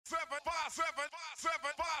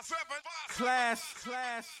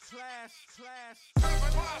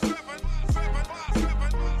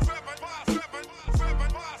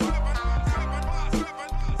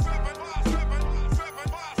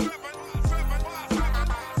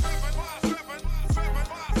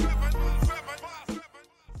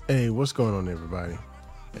Hey, what's going on, everybody?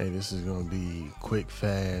 Hey, this is going to be quick,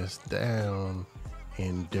 fast, down,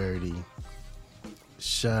 and dirty.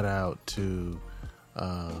 Shout out to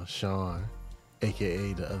Sean,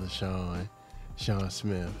 a.k.a. the other Sean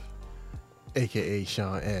Smith, a.k.a.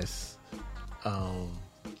 Sean S.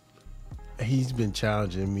 He's been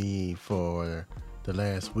challenging me for the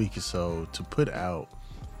last week or so to put out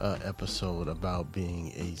an episode about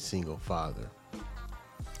being a single father.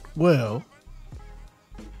 Well,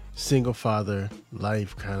 single father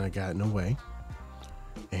life kind of got in the way,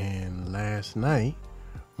 and last night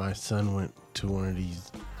my son went to one of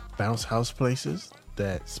these bounce house places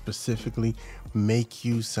that specifically make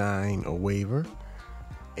you sign a waiver,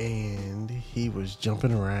 and he was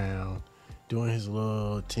jumping around doing his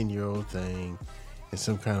little 10-year-old thing in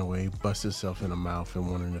some kind of way, bust himself in the mouth in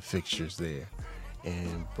one of the fixtures there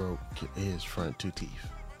and broke his front 2 teeth.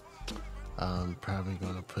 I'm probably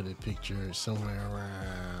going to put a picture somewhere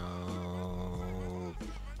around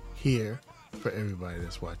here for everybody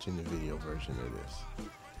that's watching the video version of this.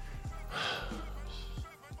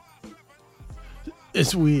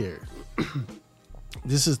 It's weird.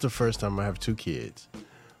 This is the first time I have 2 kids.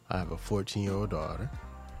 I have a 14-year-old daughter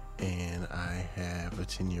and I have a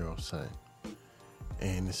 10-year-old son.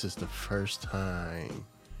 And this is the first time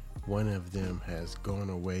one of them has gone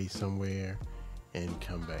away somewhere and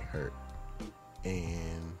come back hurt.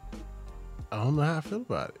 And I don't know how I feel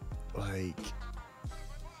about it. Like,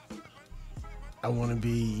 I want to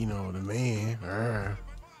be, the man,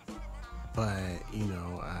 but, I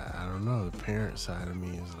don't know. The parent side of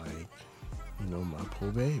me is like, my poor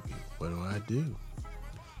baby. What do I do?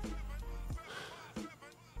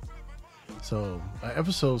 So, an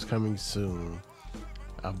episode's coming soon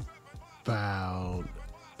about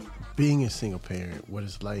being a single parent, what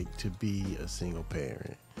it's like to be a single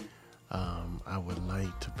parent. I would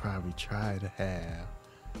like to probably try to have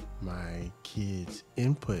my kids'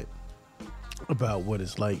 input about what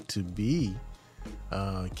it's like to be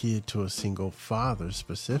a kid to a single father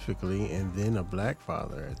specifically, and then a black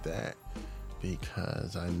father at that,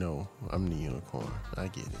 because I know I'm the unicorn. I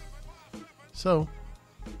get it. So,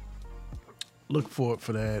 look forward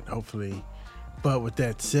for that, hopefully. But with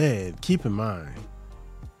that said, keep in mind,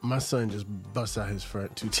 my son just busts out his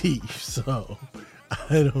front 2 teeth, so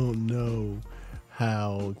I don't know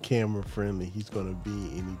how camera friendly he's going to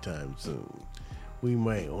be anytime soon. We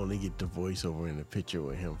might only get the voiceover in the picture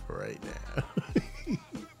with him for right now.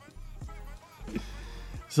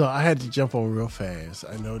 So I had to jump on real fast.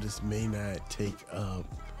 I know this may not take up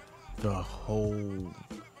the whole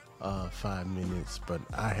 5 minutes, but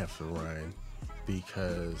I have to run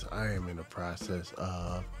because I am in the process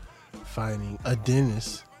of finding a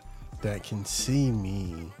dentist that can see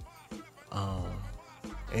me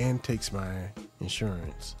and takes my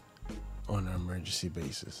insurance on an emergency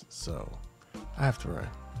basis. So I have to run.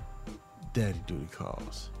 Daddy duty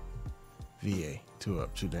calls. VA, 2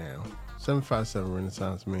 up, 2 down.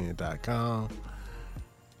 757renaissancemania.com.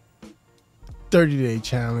 30-day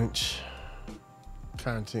challenge.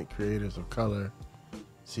 Content creators of color.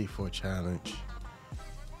 C4 challenge.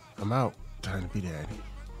 I'm out. Time to be daddy.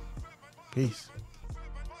 Peace.